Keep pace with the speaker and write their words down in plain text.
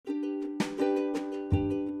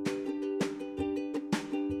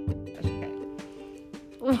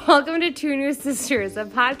Welcome to Two New Sisters, a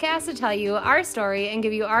podcast to tell you our story and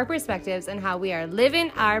give you our perspectives on how we are living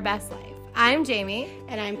our best life. I'm Jamie.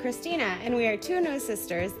 And I'm Christina, and we are two new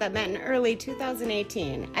sisters that met in early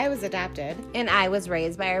 2018. I was adopted. And I was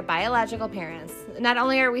raised by our biological parents. Not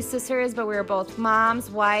only are we sisters, but we are both moms,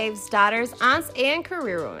 wives, daughters, aunts, and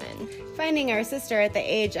career women. Finding our sister at the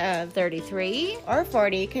age of 33 or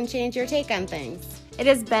 40 can change your take on things. It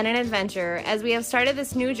has been an adventure as we have started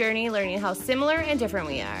this new journey learning how similar and different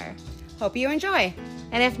we are. Hope you enjoy.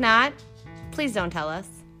 And if not, please don't tell us.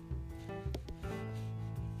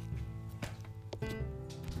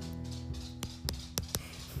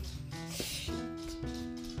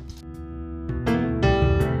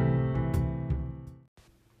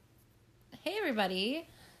 Hey everybody,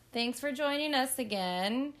 thanks for joining us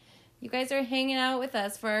again. You guys are hanging out with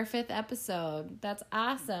us for our 5th episode. That's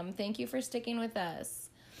awesome. Thank you for sticking with us.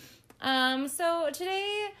 So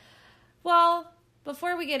today, well,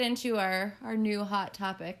 before we get into our new hot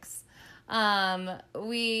topics,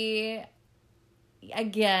 we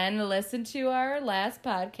again listened to our last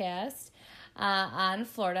podcast on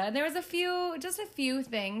Florida. And there was just a few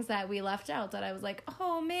things that we left out that I was like,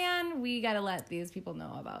 oh man, we got to let these people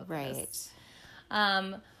know about this.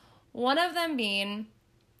 Right. One of them being,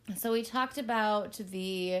 so we talked about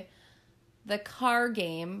the car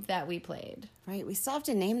game that we played. Right, we still have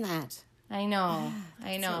to name that. I know.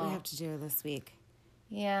 That's what we have to do this week.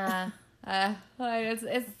 Yeah.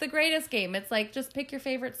 It's the greatest game. It's like just pick your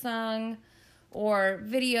favorite song or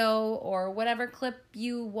video or whatever clip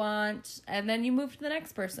you want, and then you move to the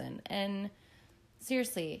next person. And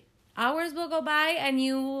seriously, hours will go by and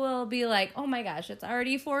you will be like, oh my gosh, it's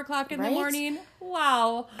already 4:00 in the morning.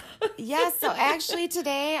 Wow. Yes, so actually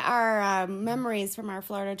today our memories from our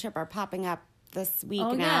Florida trip are popping up this week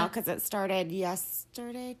now because it started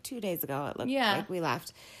yesterday, 2 days ago. It looked like we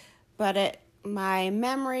left. But my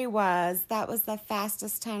memory was that was the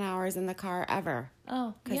fastest 10 hours in the car ever.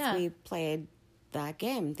 Oh, because we played that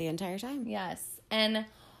game the entire time. Yes. And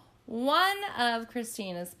one of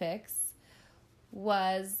Christina's picks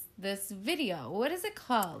was this video. What is it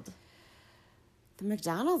called? The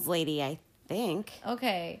McDonald's lady, I think.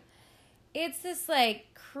 Okay. It's this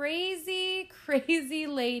like crazy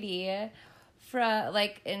lady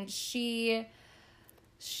and she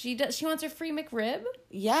wants her free McRib.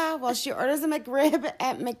 Yeah, well, she orders a McRib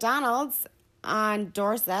at McDonald's on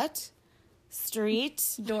Dorset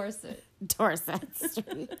Street. Dorset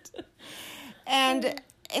Street. And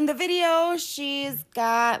in the video, she's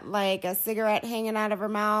got like a cigarette hanging out of her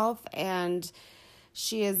mouth, and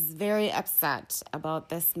she is very upset about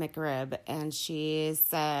this McRib. And she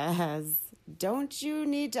says, "Don't you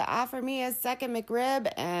need to offer me a second McRib?"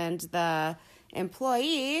 And the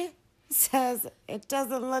employee says, "It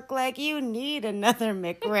doesn't look like you need another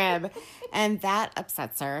McRib." And that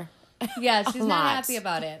upsets her. Yeah, she's not happy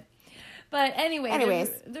about it. But anyways,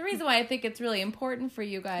 the reason why I think it's really important for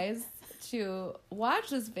you guys to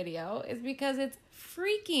watch this video is because it's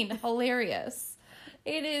freaking hilarious.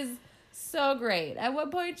 It is so great. At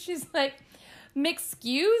one point, she's like,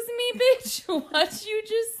 "Excuse me, bitch, what'd you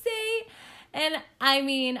just say?" And I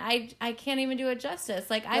mean, I can't even do it justice.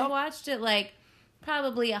 Like, I've watched it like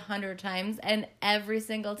probably 100 times, and every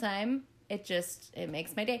single time it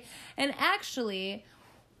makes my day. And actually,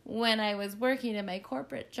 when I was working in my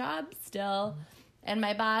corporate job still, and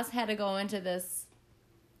my boss had to go into this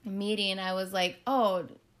meeting, I was like, oh,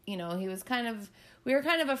 we were kind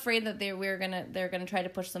of afraid that they're gonna try to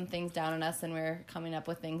push some things down on us, and we're coming up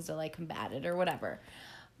with things to like combat it or whatever.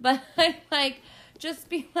 But I like just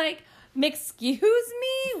be like, "Excuse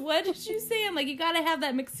me? What did you say?" I'm like, you gotta have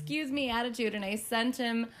that "excuse me" attitude. And I sent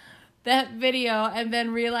him that video and then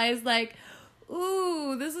realized like,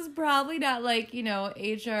 ooh, this is probably not like,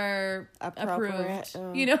 HR approved,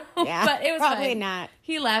 Yeah, but it was probably fine. not.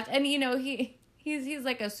 He left, and he's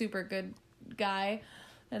like a super good guy,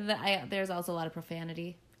 and there's also a lot of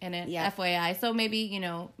profanity in it, FYI. So maybe,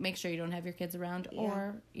 make sure you don't have your kids around,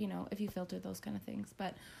 or, if you filter those kind of things,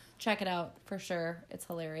 but check it out for sure. It's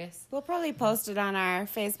hilarious. We'll probably post it on our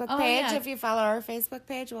Facebook page. Yeah. If you follow our Facebook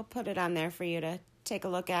page, we'll put it on there for you to take a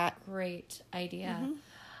look at. Great idea. Mm-hmm.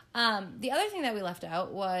 The other thing that we left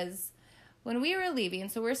out was when we were leaving,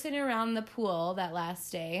 so we're sitting around the pool that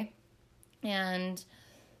last day, and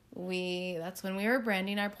that's when we were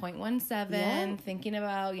branding our .17, thinking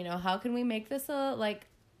about, how can we make this a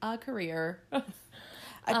career?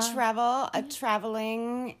 A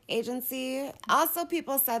traveling agency. Also,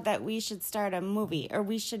 people said that we should start a movie, or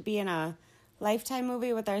we should be in a Lifetime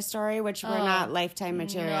movie with our story, which we're not Lifetime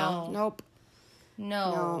material. No. Nope.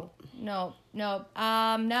 No.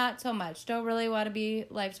 Not so much. Don't really want to be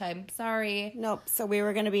Lifetime. Sorry. Nope. So we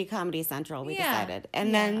were going to be Comedy Central, we decided.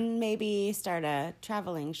 And then maybe start a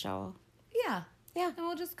traveling show. Yeah. Yeah. And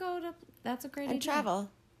we'll just go to, that's a great idea. And travel.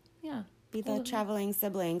 Yeah. Be the traveling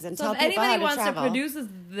siblings and so tell people how to travel. if anybody wants to produce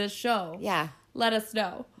this show, let us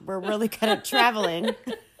know. We're really good at traveling.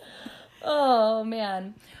 Oh,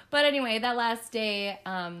 man. But anyway, that last day,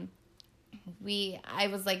 I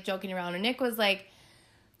was like joking around, and Nick was like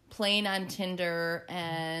playing on Tinder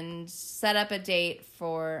and set up a date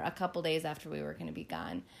for a couple days after we were going to be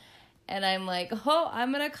gone. And I'm like,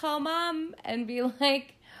 I'm going to call Mom and be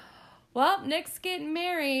like, well, Nick's getting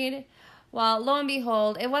married. Well, lo and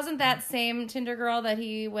behold, it wasn't that same Tinder girl that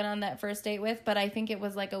he went on that first date with, but I think it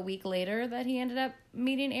was like a week later that he ended up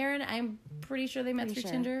meeting Aaron. I'm pretty sure they met through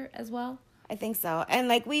Tinder as well. I think so. And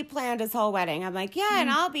like we planned his whole wedding. I'm like, and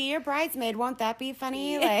I'll be your bridesmaid. Won't that be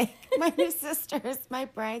funny? Like my new sister's my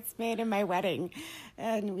bridesmaid in my wedding.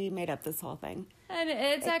 And we made up this whole thing. And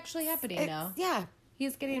it's actually happening now. Yeah.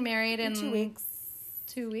 He's getting married in 2 weeks.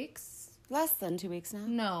 2 weeks? Less than 2 weeks now.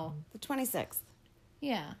 No. The 26th.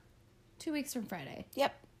 Yeah. 2 weeks from Friday.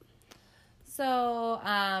 Yep.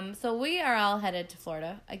 So we are all headed to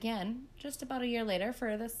Florida again, just about a year later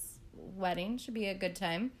for this wedding. Should be a good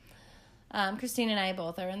time. Christine and I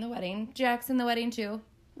both are in the wedding. Jack's in the wedding too.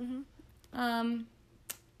 Mm-hmm.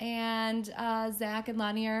 And Zach and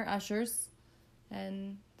Lonnie are ushers,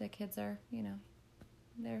 and the kids are,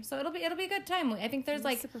 there. So it'll be a good time. I think there's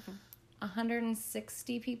like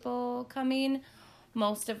 160 people coming,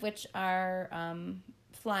 most of which are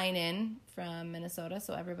flying in from Minnesota,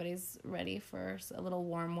 so everybody's ready for a little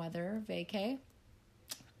warm weather vacay.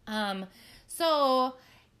 So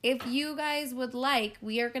if you guys would like,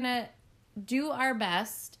 we are gonna do our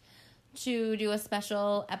best to do a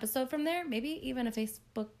special episode from there, maybe even a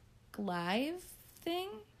Facebook Live thing.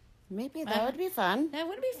 Maybe that would be fun. That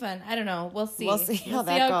would be fun. I don't know. We'll see. We'll see how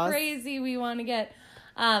that goes. Crazy we want to get.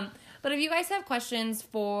 But if you guys have questions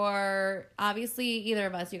for, obviously, either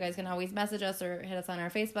of us, you guys can always message us or hit us on our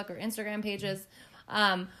Facebook or Instagram pages.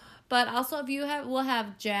 But also, if you we'll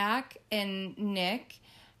have Jack and Nick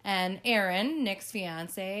and Aaron, Nick's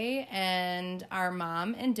fiance, and our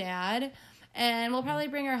mom and dad. And we'll probably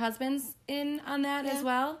bring our husbands in on that as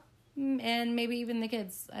well. And maybe even the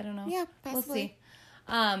kids. I don't know. Yeah, possibly.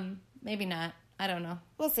 We'll see. Maybe not. I don't know.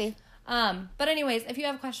 We'll see. But anyways, if you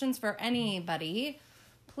have questions for anybody,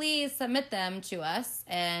 please submit them to us,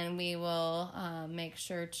 and we will make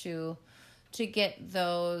sure to get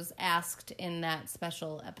those asked in that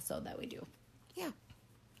special episode that we do. Yeah.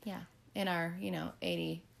 Yeah. In our,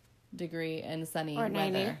 80-degree and sunny or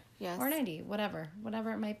 90, weather. Yes. Or 90, whatever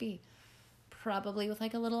it might be. Probably with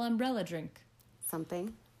like a little umbrella drink.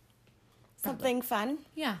 Something fun.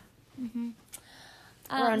 Yeah. Mm-hmm.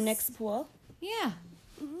 Or a Nick's pool. Yeah.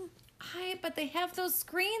 Mm-hmm. But they have those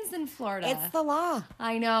screens in Florida. It's the law.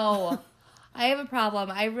 I know. I have a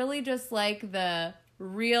problem. I really just like the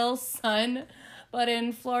real sun, but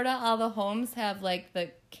in Florida, all the homes have like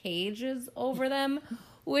the cages over them,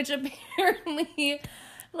 which apparently,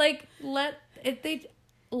 like, they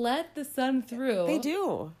let the sun through. They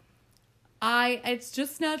do. It's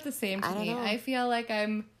just not the same to me. I feel like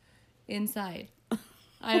I'm inside.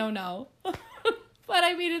 I don't know. But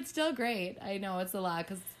I mean, it's still great. I know it's a lot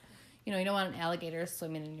because, you don't want an alligator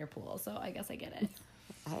swimming in your pool. So I guess I get it.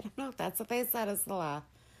 I don't know. That's what they said is the law.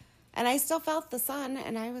 And I still felt the sun,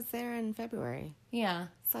 and I was there in February. Yeah.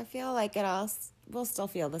 So I feel like we'll still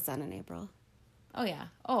feel the sun in April. Oh, yeah.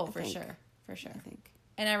 Oh, for sure. For sure. I think.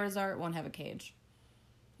 And our resort won't have a cage.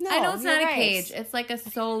 No, I know it's not a cage. It's like a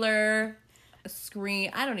solar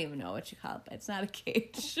screen. I don't even know what you call it. But it's not a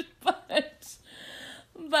cage.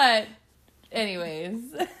 But anyways.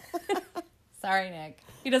 Sorry, Nick.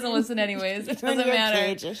 He doesn't listen anyways. It doesn't matter.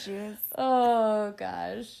 Cage issues. Oh,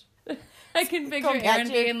 gosh. I can picture Aaron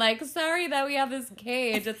being like, sorry that we have this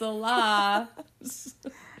cage. It's a law.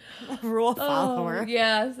 Rule follower.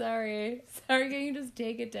 Yeah, sorry. Sorry, can you just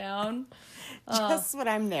take it down? Just when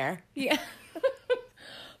I'm there. Yeah.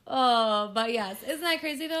 But yes. Isn't that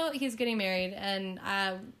crazy, though? He's getting married. And,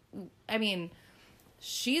 I mean,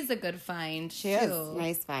 she's a good find, She is.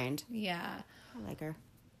 Nice find. Yeah. I like her.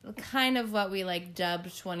 Kind of what we, dubbed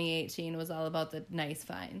 2018 was all about the nice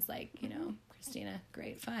finds. Christina,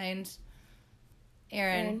 great find.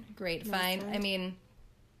 Aaron, great find. I mean,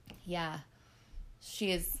 yeah,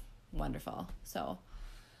 she is wonderful.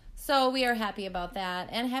 So we are happy about that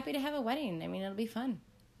and happy to have a wedding. I mean, it'll be fun.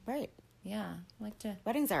 Right. Yeah.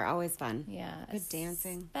 Weddings are always fun. Yeah. Good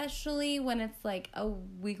dancing. Especially when it's like a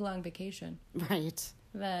week-long vacation. Right.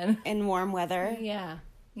 Then. In warm weather. Yeah.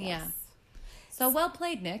 Yes. Yeah. So well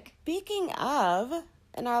played, Nick. Speaking of,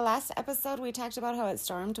 in our last episode, we talked about how it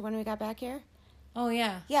stormed when we got back here. Oh,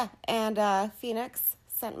 yeah. Yeah, and Phoenix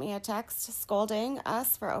sent me a text scolding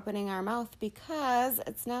us for opening our mouth because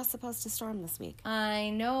it's now supposed to storm this week. I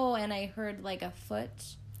know, and I heard like a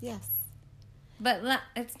foot. Yes. But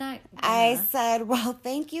it's not. I said, well,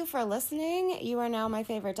 thank you for listening. You are now my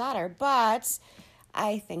favorite daughter, but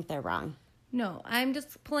I think they're wrong. No, I'm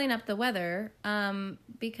just pulling up the weather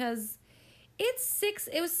because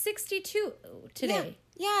it was 62 today.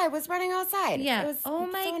 Yeah, I was running outside. Yeah. Oh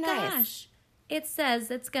my gosh. Nice. It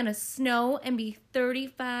says it's going to snow and be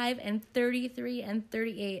 35 and 33 and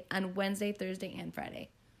 38 on Wednesday, Thursday, and Friday.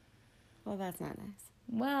 Well, that's not nice.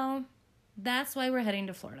 Well, that's why we're heading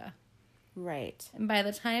to Florida. Right. And by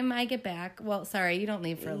the time I get back, well, sorry, you don't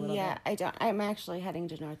leave for a little bit. Yeah, I don't. I'm actually heading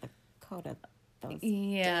to North Dakota those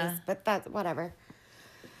days. But that's whatever.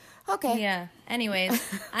 Okay. Yeah. Anyways,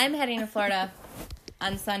 I'm heading to Florida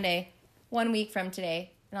on Sunday, 1 week from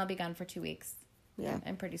today, and I'll be gone for 2 weeks. Yeah.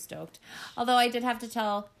 I'm pretty stoked. Although I did have to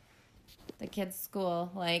tell the kids'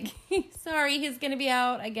 school, like, sorry, he's going to be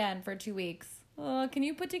out again for 2 weeks. Can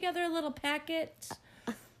you put together a little packet?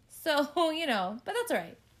 So, but that's all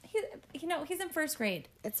right. He's in first grade.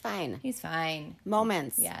 It's fine. He's fine.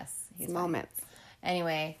 Moments. Yes. He's moments. Fine.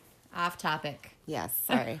 Anyway, off topic. Yes,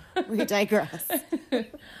 sorry. We digress.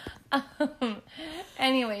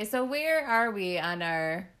 Anyway, so where are we on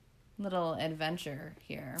our little adventure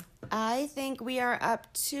here? I think we are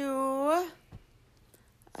up to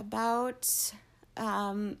about,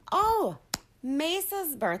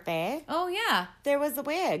 Mesa's birthday. Oh, yeah. There was a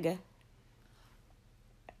wig.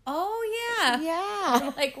 Oh, yeah. Yeah.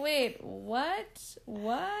 I'm like, wait, what?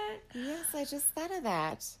 Yes, I just thought of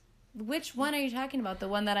that. Which one are you talking about? The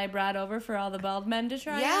one that I brought over for all the bald men to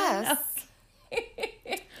try Yes. on?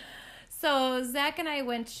 Okay. So Zach and I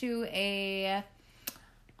went to a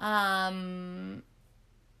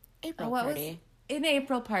April party. An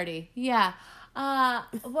April party, yeah.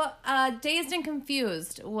 Dazed and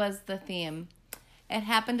Confused was the theme. It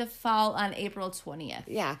happened to fall on April 20th.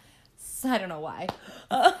 Yeah. So I don't know why.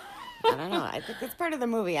 I don't know. I think it's part of the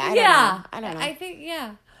movie. I don't know. I think,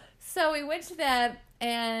 yeah. So we went to that,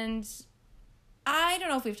 and I don't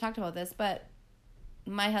know if we've talked about this, but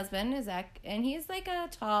my husband is Zach, and he's like a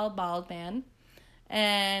tall, bald man.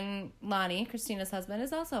 And Lonnie, Christina's husband,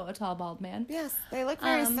 is also a tall, bald man. Yes, they look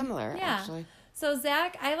very similar, actually. So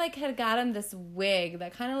Zach, I had got him this wig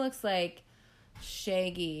that kind of looks like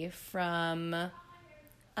Shaggy from,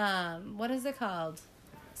 what is it called?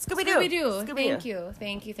 Scooby-Doo. Scooby-Doo.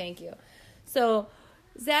 Thank you. So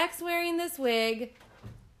Zach's wearing this wig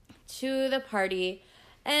to the party,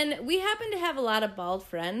 and we happen to have a lot of bald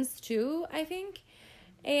friends too, I think.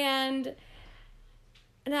 And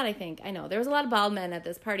not I think, I know. There was a lot of bald men at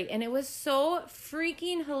this party, and it was so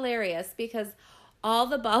freaking hilarious because all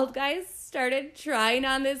the bald guys started trying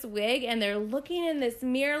on this wig, and they're looking in this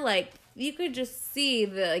mirror like you could just see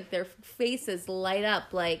their faces light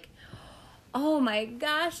up like, oh my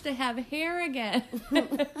gosh, to have hair again.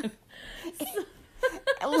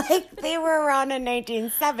 Like they were around in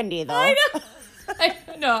 1970, though. I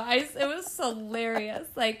know. It was hilarious.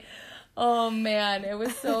 Like, oh man, it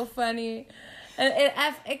was so funny. And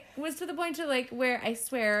it was to the point to where I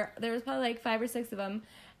swear there was probably 5 or 6 of them.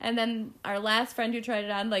 And then our last friend who tried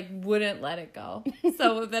it on wouldn't let it go.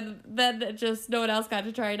 So then just no one else got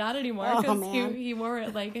to try it on anymore because he wore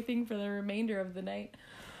it I think for the remainder of the night.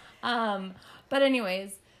 But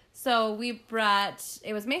anyways, so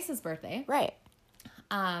it was Mesa's birthday. Right.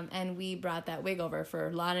 And we brought that wig over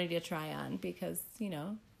for Lonnie to try on because,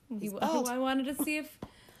 I wanted to see if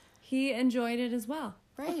he enjoyed it as well.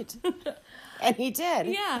 Right. And he did.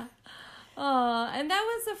 Yeah. And that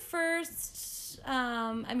was the first,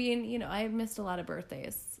 I missed a lot of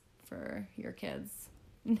birthdays for your kids.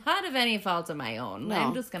 Not of any fault of my own. No,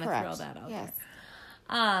 I'm just going to throw that out there.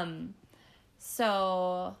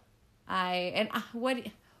 So what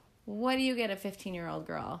do you get a 15-year-old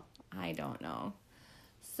girl? I don't know.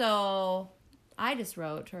 So I just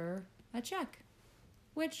wrote her a check,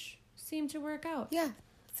 which seemed to work out. Yeah.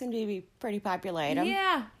 Seemed to be pretty popular item.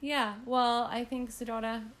 Yeah. Well, I think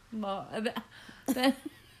Sedona,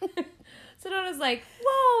 Sedona's like,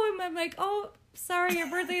 whoa, and I'm like, oh, sorry, your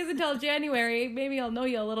birthday is until January. Maybe I'll know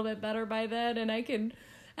you a little bit better by then, and I can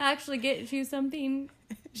actually get you something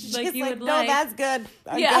like you would like. No, that's good.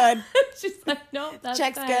 I'm good. She's like, no, that's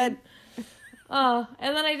Check's fine. good. Oh,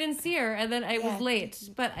 and then I didn't see her, and then I was late,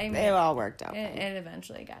 but it all worked out. It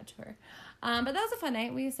eventually got to her. But that was a fun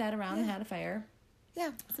night. We sat around and had a fire.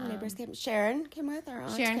 Yeah, some neighbors came. Sharon came with our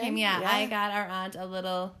aunt. Sharon came, yeah. I got our aunt a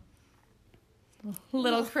little a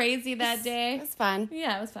little crazy that day. It was fun.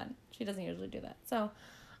 Yeah, it was fun. She doesn't usually do that. So,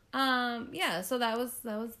 so that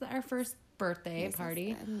was our first birthday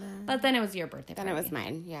party. But then it was your birthday party. Then it was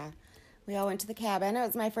mine, yeah. We all went to the cabin. It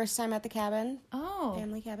was my first time at the cabin. Oh.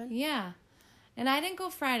 Family cabin. Yeah. And I didn't go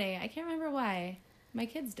Friday. I can't remember why. My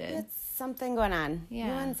kids did. It's something going on. Yeah.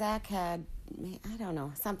 You and Zach had, I don't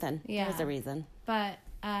know, something. Yeah. There was a reason. But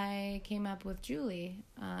I came up with Julie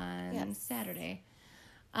on Saturday.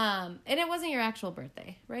 And it wasn't your actual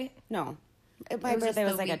birthday, right? No. My birthday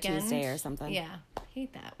was like a Tuesday or something. Yeah. I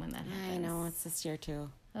hate that when that happens. I know. It's this year, too.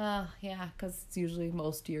 Oh, yeah, because it's usually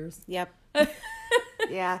most years. Yep.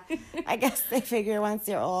 Yeah. I guess they figure once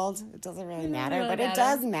you're old, it doesn't really matter, but it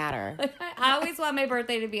does matter. I always want my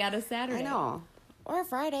birthday to be on a Saturday. I know. Or a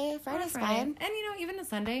Friday. Friday's fine. And, even a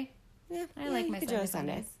Sunday. Yeah. I like my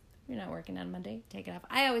Sundays. You're not working on Monday. Take it off.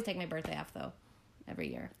 I always take my birthday off, though, every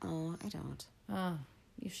year. Oh, I don't. Oh,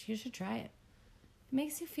 you should try it. It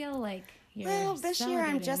makes you feel like you're Well, this year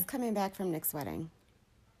I'm just coming back from Nick's wedding.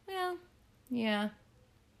 Well, yeah.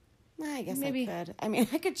 I guess Maybe. I could. I mean,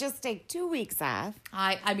 I could just take 2 weeks off.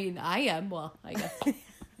 I am. Well, I guess I'm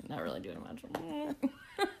not really doing much.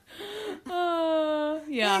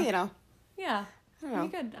 Yeah. You know. Yeah. I don't know.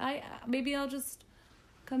 Good. Maybe I'll just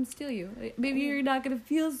come steal you. Maybe you're not going to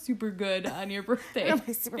feel super good on your birthday.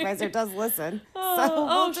 My supervisor does listen. Oh, so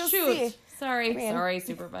we'll just shoot. see. Sorry,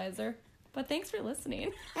 supervisor. But thanks for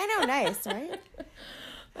listening. I know, nice, right?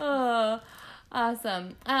 Oh,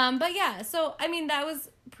 awesome. But yeah, so, that was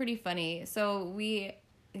pretty funny. So we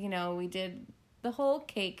did the whole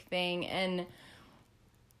cake thing, and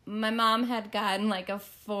my mom had gotten like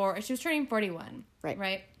she was turning 41.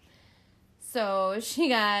 Right? So she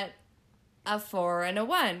got a 4 and a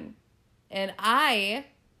 1. And I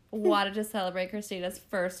wanted to celebrate Christina's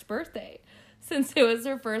first birthday since it was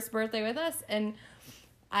her first birthday with us. And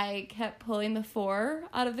I kept pulling the 4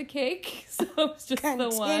 out of the cake. So it was just the 1.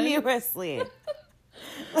 Continuously.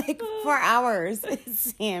 Like 4 hours, it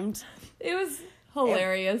seemed. It was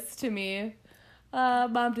hilarious to me.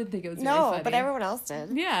 Mom didn't think it was very funny. No, but everyone else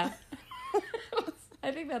did. Yeah.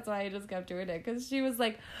 I think that's why I just kept doing it. Because she was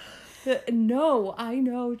like, no, I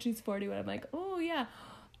know she's 41. I'm like, oh, yeah.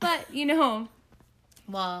 But,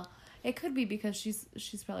 well, it could be because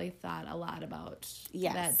she's probably thought a lot about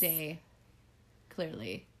that day,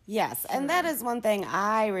 clearly. Yes, and that is one thing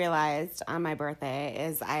I realized on my birthday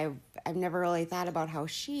is I've never really thought about how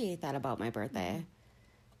she thought about my birthday.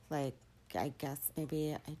 Like, I guess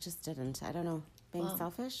maybe I just didn't. I don't know. Being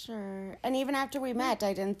selfish or... And even after we met,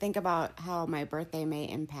 I didn't think about how my birthday may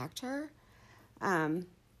impact her.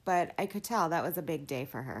 But I could tell that was a big day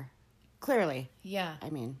for her. Clearly. Yeah. I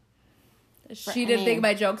mean... She didn't think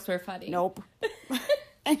my jokes were funny. Nope.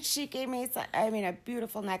 And she gave me, a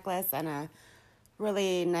beautiful necklace and a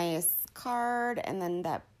really nice card. And then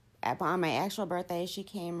on my actual birthday, she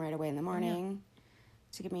came right away in the morning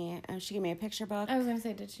to give me, she gave me a picture book. I was going to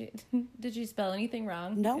say, did she spell anything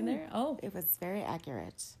wrong in there? Oh. It was very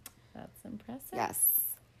accurate. That's impressive. Yes.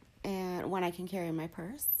 And one I can carry in my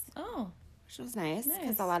purse. Oh. Which was nice.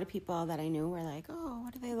 Because a lot of people that I knew were like, oh,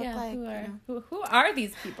 what do they look like? Who are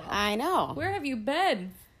these people? I know. Where have you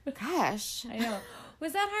been? Gosh. I know.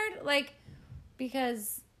 Was that hard? Like,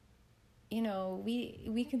 because,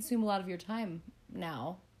 we consume a lot of your time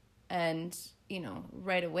now. And,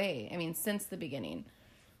 right away. Since the beginning.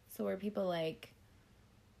 So were people like,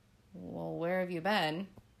 well, where have you been?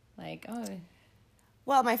 Like, oh.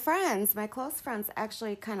 Well, my close friends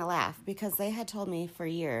actually kind of laugh because they had told me for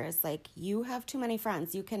years, like, you have too many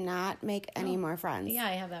friends. You cannot make any more friends. Yeah,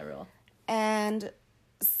 I have that rule. And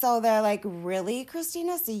so they're like, really,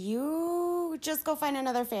 Christina? So you just go find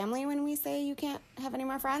another family when we say you can't have any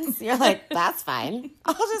more friends? You're like, that's fine.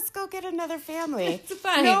 I'll just go get another family. It's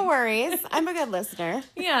fine. No worries. I'm a good listener.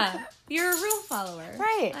 Yeah. You're a rule follower.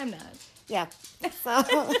 Right. I'm not. Yeah. So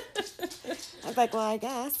I was like, well, I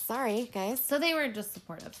guess. Sorry, guys. So they were just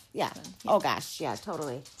supportive. Yeah. Then. Oh, gosh. Yeah,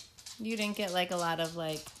 totally. You didn't get like a lot of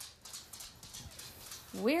like,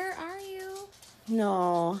 where are you?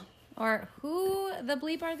 No. Or who the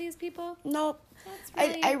bleep are these people? Nope.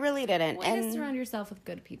 I really didn't. Way to surround yourself with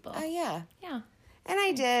good people. Yeah. Yeah. And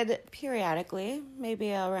I did periodically,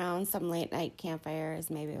 maybe around some late night campfires.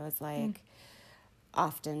 Maybe it was like,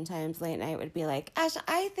 oftentimes late night would be like, Ash,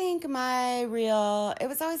 I think it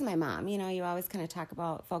was always my mom. You always kind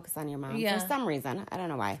of focus on your mom for some reason. I don't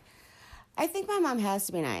know why. I think my mom has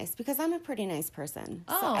to be nice because I'm a pretty nice person.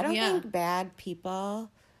 Oh, so I don't think bad people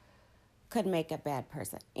could make a bad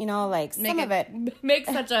person. Like some of it makes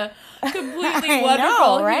such a completely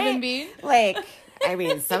wonderful human being. Like,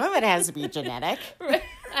 some of it has to be genetic. Right.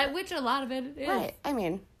 Which a lot of it is. Right.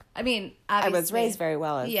 I mean, obviously. I was raised very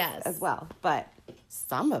well as well. But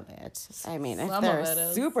some of it, I mean, if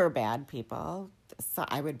they're super bad people, so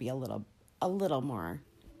I would be a little more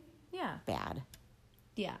bad.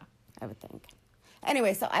 Yeah. I would think.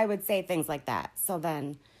 Anyway, so I would say things like that. So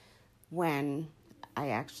then when I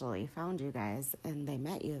actually found you guys and they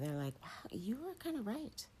met you, they're like, wow, you were kind of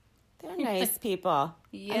right. They're nice people.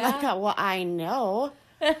 Yeah. I'm like, well, I know.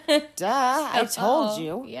 Duh, I told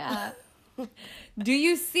you. Yeah. Do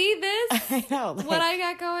you see this? I know. Like, what I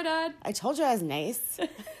got going on? I told you I was nice.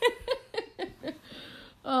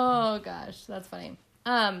 Oh, gosh. That's funny.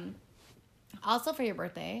 Also for your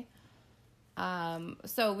birthday,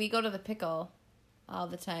 so we go to the Pickle all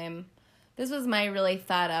the time. This was my really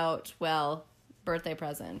thought out, birthday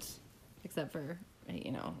present. Except for,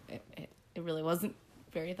 it really wasn't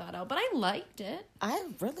very thought out, but I liked it. I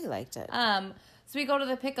really liked it. So we go to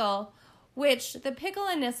the Pickle, which the Pickle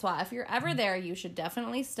in Nisswa, if you're ever there, you should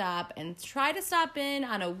definitely stop and try to stop in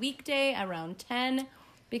on a weekday around 10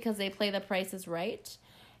 because they play The Price is Right.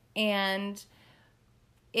 And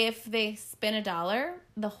if they spin $1,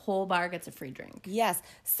 the whole bar gets a free drink. Yes.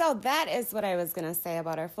 So that is what I was going to say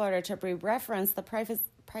about our Florida trip. We referenced The Price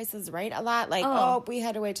is Right a lot. Like, we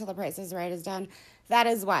had to wait till The Price is Right is done. That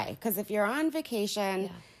is why. Because if you're on vacation,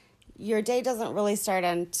 your day doesn't really start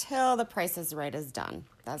until The Price is Right is done.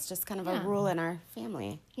 That's just kind of a rule in our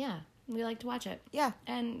family. Yeah. We like to watch it. Yeah.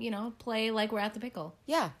 And, play like we're at the Pickle.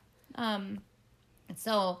 Yeah.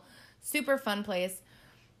 So, super fun place.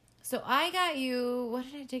 So I got you, what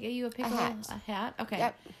did I take? You a pickle? A hat? Okay.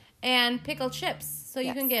 Yep. And pickle chips. So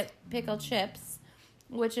you can get pickle chips,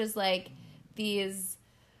 which is like these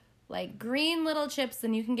like green little chips,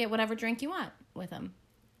 and you can get whatever drink you want with them.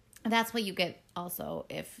 And that's what you get also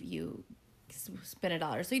if you spend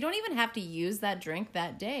 $1. So you don't even have to use that drink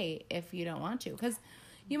that day if you don't want to, because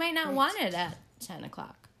you might not want it at 10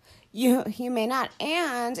 o'clock. You may not.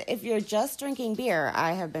 And if you're just drinking beer,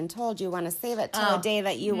 I have been told you want to save it till a day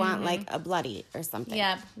that you want like a bloody or something.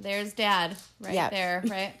 Yep. There's Dad there,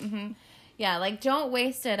 right? Mm-hmm. Yeah, like don't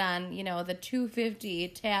waste it on, the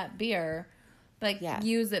 $2.50 tap beer. Like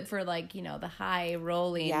use it for like, the high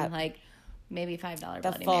rolling, like maybe $5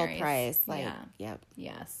 Bloody full Marys. Price. Like, yep.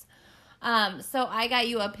 Yes. So I got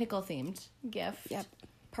you a pickle themed gift. Yep.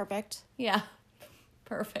 Perfect. Yeah.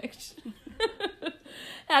 Perfect.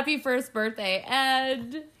 Happy first birthday.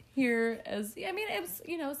 And here is, it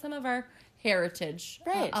was, some of our heritage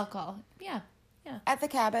alcohol. Yeah. Yeah. At the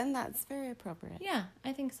cabin, that's very appropriate. Yeah,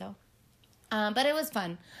 I think so. But it was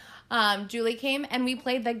fun. Julie came and we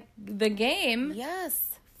played the game.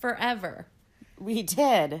 Yes. Forever. We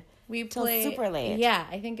did. We Till played super late. Yeah,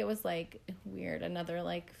 I think it was like weird. Another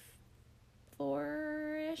like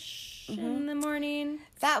 4-ish in the morning.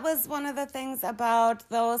 That was one of the things about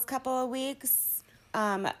those couple of weeks,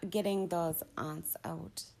 getting those aunts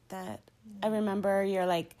out. That I remember you're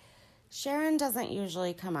like, Sharon doesn't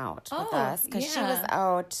usually come out with us because she was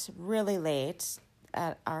out really late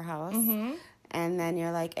at our house. Mm-hmm. And then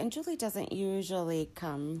you're like, and Julie doesn't usually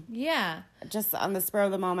come. Yeah. Just on the spur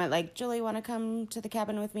of the moment, like, Julie, want to come to the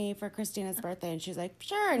cabin with me for Christina's birthday? And she's like,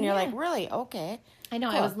 sure. And you're like, really? Okay. I know.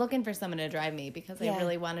 Cool. I was looking for someone to drive me because I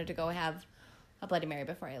really wanted to go have a Bloody Mary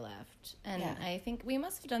before I left. And I think we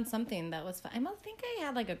must have done something that was fun. I think I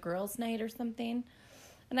had like a girls' night or something.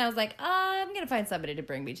 And I was like, I'm going to find somebody to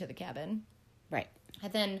bring me to the cabin. Right.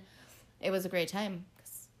 And then it was a great time.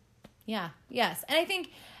 Yes. And I think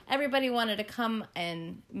everybody wanted to come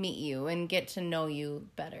and meet you and get to know you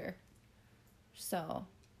better. So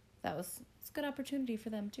it's a good opportunity for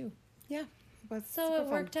them too. Yeah. So it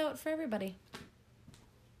worked out for everybody.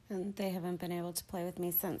 And they haven't been able to play with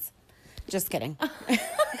me since. Just kidding.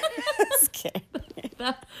 Just kidding.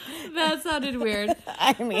 That sounded weird.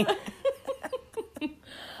 I mean.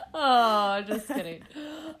 Oh, just kidding.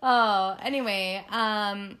 Oh, anyway,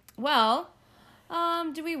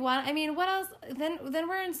 do we want, what else? Then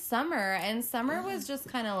we're in summer, and summer was just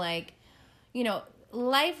kind of like,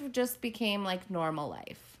 life just became like normal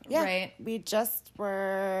life, right? We just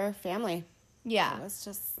were family. Yeah. It was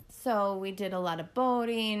just. So we did a lot of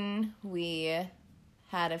boating. We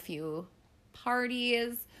had a few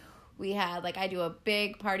parties. We had, I do a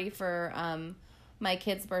big party for my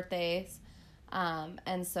kids' birthdays.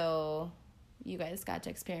 And so you guys got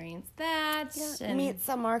to experience that. Yeah, and meet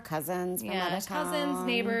some more cousins from out of town. Cousins,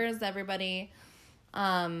 neighbors, everybody.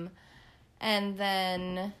 And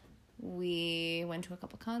then we went to a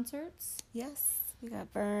couple concerts. Yes. We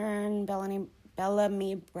got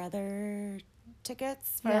Bellamy Brother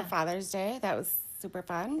tickets for Father's Day. That was super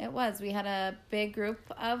fun. It was. We had a big group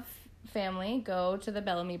of family go to the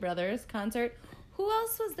Bellamy Brothers concert, Who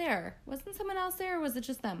else was there? Wasn't someone else there, or was it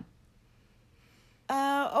just them?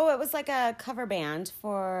 It was like a cover band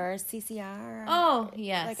for CCR. Oh,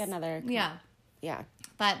 yes. Like another. Yeah. Yeah.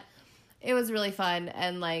 But it was really fun,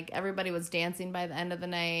 and, like, everybody was dancing by the end of the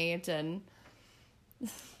night, and...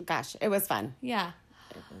 Gosh, it was fun. Yeah.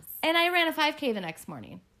 And I ran a 5K the next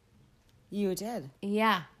morning. You did?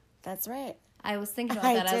 Yeah. That's right. I was thinking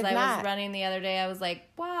about that as I was running the other day. I was like,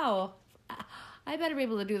 wow, I better be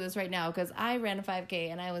able to do this right now, because I ran a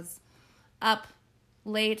 5K, and I was up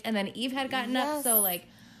late, and then Eve had gotten up, so, like,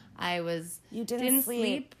 I was... You didn't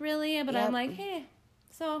sleep really, but I'm like, hey,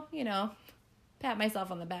 so, you know... Pat myself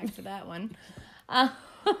on the back for that one.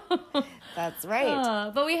 That's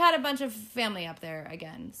right. But we had a bunch of family up there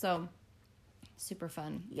again, so super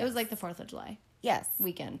fun. Yes. It was like the 4th of July. Yes.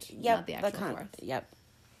 Weekend, yep, not the actual 4th. Yep.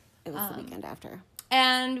 It was the weekend after.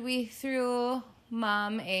 And we threw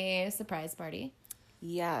Mom a surprise party.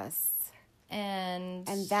 Yes. And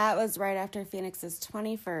that was right after Phoenix's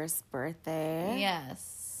 21st birthday.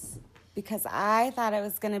 Yes. Because I thought it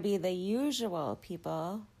was going to be the usual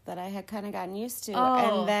people that I had kind of gotten used to. Oh.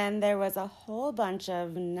 And then there was a whole bunch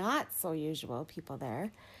of not so usual people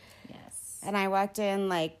there. Yes. And I walked in,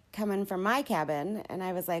 like, coming from my cabin, and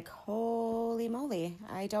I was like, holy moly,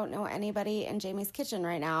 I don't know anybody in Jamie's kitchen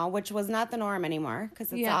right now, which was not the norm anymore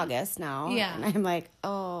because it's August now. Yeah. And I'm like,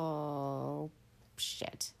 oh,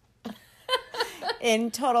 shit.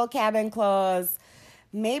 In total cabin clothes.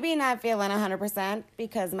 Maybe not feeling 100%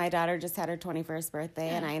 because my daughter just had her 21st birthday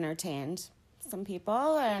and I entertained some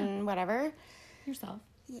people and whatever. Yourself.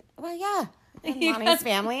 Well, yeah. And Lonnie's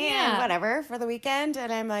family and whatever for the weekend.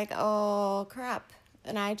 And I'm like, oh, crap.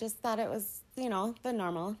 And I just thought it was, you know, the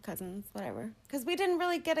normal cousins, whatever. Because we didn't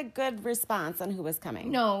really get a good response on who was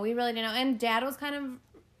coming. No, we really didn't know. And Dad was kind of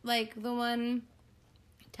like the one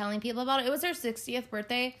telling people about it. It was her 60th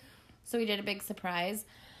birthday, so we did a big surprise.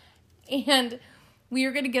 And we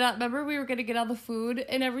were going to get out, remember we were going to get all the food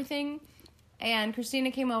and everything? And Christina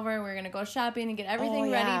came over and we were going to go shopping and get everything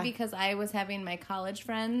ready because I was having my college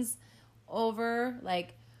friends over.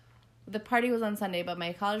 Like, the party was on Sunday, but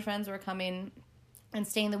my college friends were coming and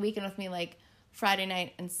staying the weekend with me, like, Friday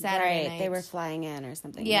night and Saturday night. Right, they were flying in or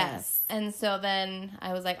something. Yes. And so then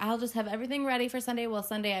I was like, I'll just have everything ready for Sunday. Well,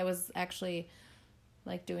 Sunday I was actually...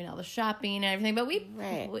 like doing all the shopping and everything, but we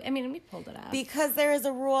pulled it off. Because there is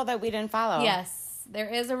a rule that we didn't follow. Yes, there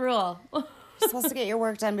is a rule. You're supposed to get your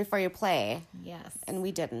work done before you play. Yes. And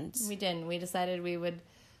we didn't. We didn't. We decided we would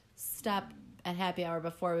stop at happy hour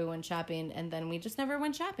before we went shopping, and then we just never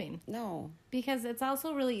went shopping. No. Because it's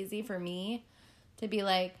also really easy for me to be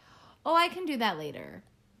like, oh, I can do that later.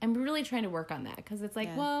 I'm really trying to work on that, because it's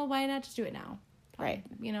like, well, why not just do it now? Right.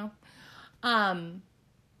 You know?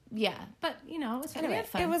 Yeah, but, you know, it was fun. Anyway, we had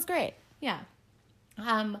fun. It was great. Yeah.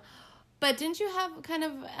 But didn't you have kind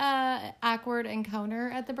of awkward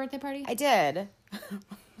encounter at the birthday party? I did.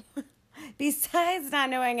 Besides not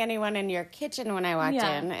knowing anyone in your kitchen when I walked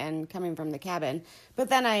in and coming from the cabin. But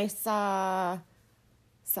then I saw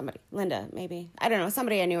somebody, Linda, maybe. I don't know,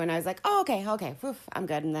 somebody I knew, and I was like, oh, okay, woof, I'm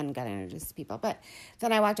good, and then got introduced to people. But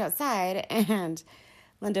then I walked outside, and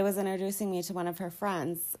Linda was introducing me to one of her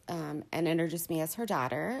friends and introduced me as her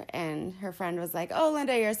daughter. And her friend was like, oh,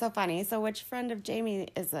 Linda, you're so funny. So which friend of Jamie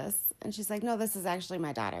is this? And she's like, no, this is actually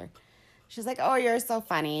my daughter. She's like, oh, you're so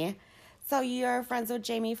funny. So you're friends with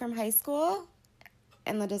Jamie from high school?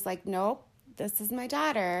 And Linda's like, nope, this is my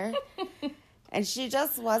daughter. And she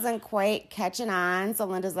just wasn't quite catching on. So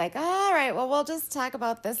Linda's like, all right, well, we'll just talk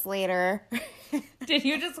about this later. Did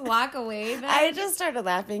you just walk away then? I just started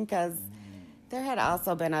laughing because there had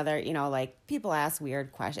also been other, you know, like, people ask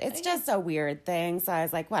weird questions. It's just a weird thing. So I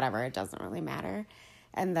was like, whatever, it doesn't really matter.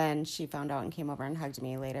 And then she found out and came over and hugged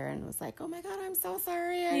me later and was like, oh, my God, I'm so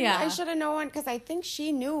sorry. I should have known, because I think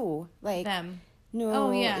she knew, like, them. A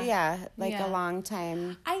long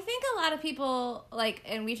time. I think a lot of people, like,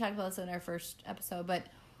 and we talked about this in our first episode, but,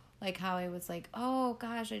 like, how I was like, oh,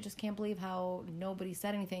 gosh, I just can't believe how nobody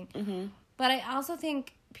said anything. Mm-hmm. But I also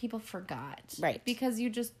think people forgot. Right. Because you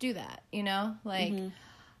just do that, you know? Like,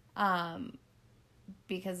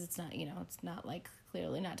 because it's not, you know, it's not, like,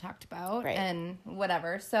 clearly not talked about and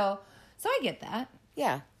whatever. So I get that.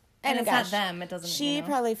 Yeah. And it's not them. It doesn't, She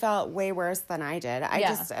probably felt way worse than I did. I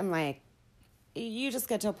just am like, you just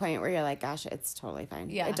get to a point where you're like, gosh, it's totally fine.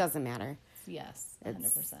 Yeah. It doesn't matter. Yes, 100%.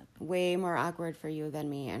 It's way more awkward for you than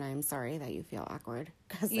me, and I'm sorry that you feel awkward.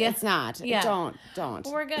 Because it's not. Yeah. Don't.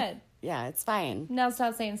 We're good. Yeah, it's fine. Now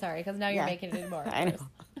stop saying sorry, because now you're making it more. I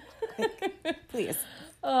know. Please.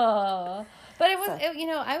 Oh. But it was, you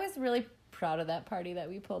know, I was really proud of that party that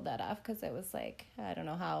we pulled that off, because it was like, I don't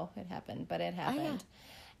know how it happened, but it happened.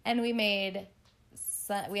 And we made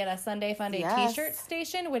we had a Sunday Funday T-shirt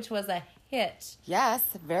station, which was a hit. Yes,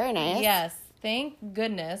 very nice. Yes, thank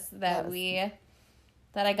goodness that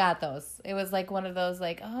I got those. It was like one of those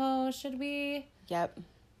like, oh, should we? Yep.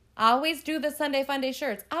 Always do the Sunday Funday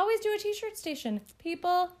shirts. Always do a T-shirt station.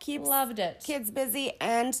 People loved it. Kids busy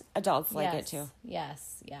and adults like it too.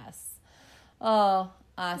 Yes. Oh,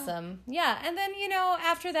 awesome. Yeah, and then,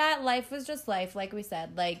 after that, life was just life, like we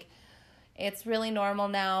said. Like, it's really normal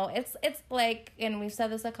now. It's like, and we've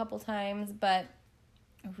said this a couple times, but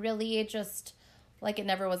really just, like, it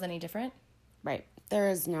never was any different. Right. There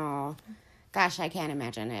is no... Gosh, I can't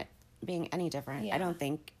imagine it being any different. Yeah. I don't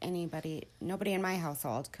think nobody in my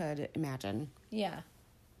household could imagine. Yeah.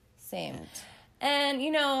 Same. And,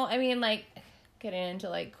 I mean, like, getting into,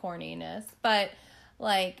 like, corniness, but,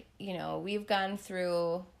 like, we've gone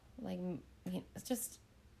through, like, it's just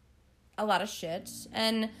a lot of shit.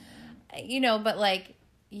 And, but, like,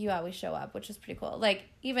 you always show up, which is pretty cool. Like,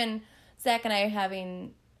 even Zach and I are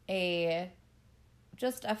having a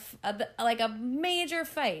major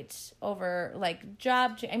fight over, like,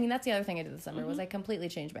 job. I mean, that's the other thing I did this summer was I completely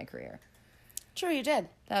changed my career. True, you did.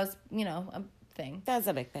 That was, a thing. That was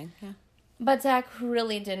a big thing, yeah. But Zach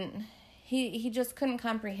really didn't. He just couldn't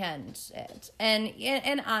comprehend it.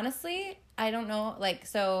 And honestly, I don't know, like,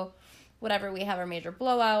 so whatever, we have our major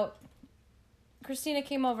blowout. Christina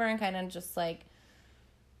came over and kind of just, like,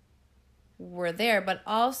 were there, but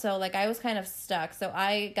also, like, I was kind of stuck. So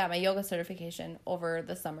I got my yoga certification over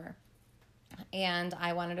the summer, and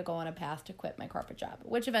I wanted to go on a path to quit my corporate job,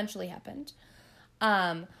 which eventually happened.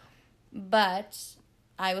 But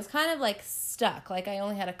I was kind of, like, stuck. Like, I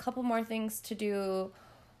only had a couple more things to do,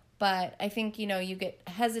 but I think, you get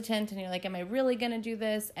hesitant, and you're like, am I really going to do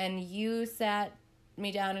this? And you sat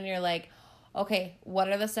me down, and you're like, okay, what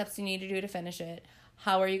are the steps you need to do to finish it?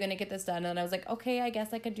 How are you going to get this done? And I was like, okay, I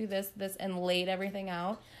guess I could do this, and laid everything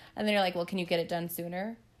out. And then you're like, well, can you get it done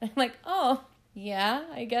sooner? And I'm like, oh, yeah,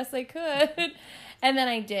 I guess I could. And then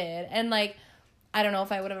I did. And, like, I don't know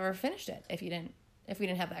if I would have ever finished it if we didn't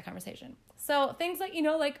have that conversation. So things like,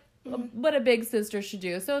 what a big sister should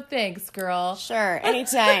do. So thanks, girl. Sure,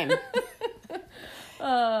 anytime.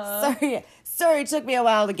 Sorry, it took me a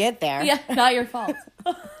while to get there. Yeah, not your fault.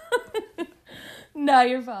 Not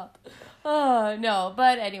your fault. Oh, no.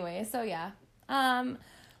 But anyway, so yeah.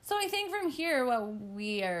 So I think from here, what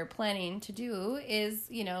we are planning to do is,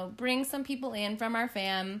 bring some people in from our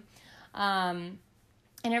fam,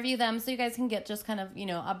 interview them so you guys can get just kind of,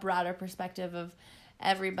 a broader perspective of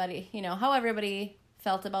everybody, how everybody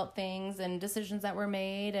felt about things and decisions that were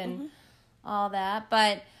made and all that.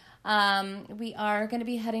 But we are going to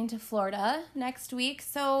be heading to Florida next week,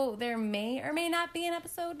 so there may or may not be an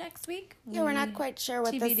episode next week. Yeah, we're not quite sure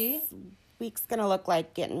what TBD. This week's going to look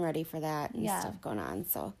like, getting ready for that and stuff going on.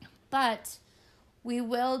 So, but we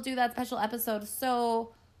will do that special episode.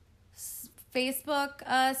 So Facebook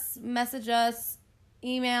us, message us,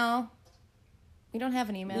 email. We don't have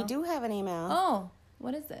an email. We do have an email. Oh,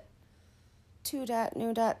 what is it?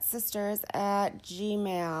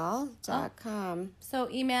 2.new.sisters@gmail.com. So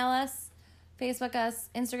email us, Facebook us,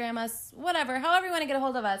 Instagram us, whatever, however you want to get a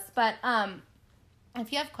hold of us. But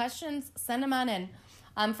if you have questions, send them on in.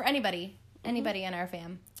 For anybody in our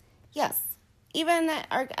fam. Yes. Even,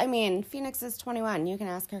 Phoenix is 21. You can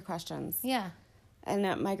ask her questions. Yeah.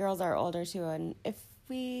 And my girls are older too. And if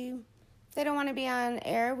they don't want to be on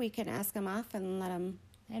air, we can ask them off and let them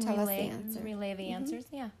tell us the answer. Relay the answers,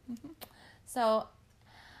 yeah. So,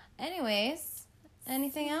 anyways,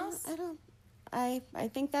 anything else? I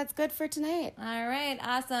think that's good for tonight. All right,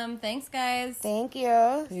 awesome. Thanks, guys. Thank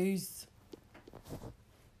you. Peace.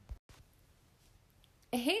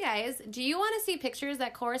 Hey, guys, do you want to see pictures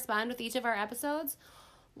that correspond with each of our episodes?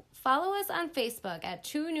 Follow us on Facebook at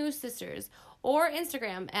 2 New Sisters or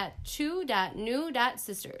Instagram at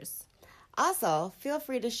 2.new.sisters. Also, feel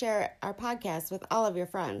free to share our podcast with all of your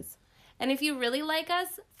friends. And if you really like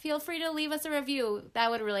us, feel free to leave us a review.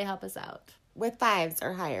 That would really help us out. With 5s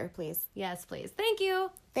or higher, please. Yes, please. Thank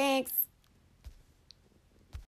you. Thanks.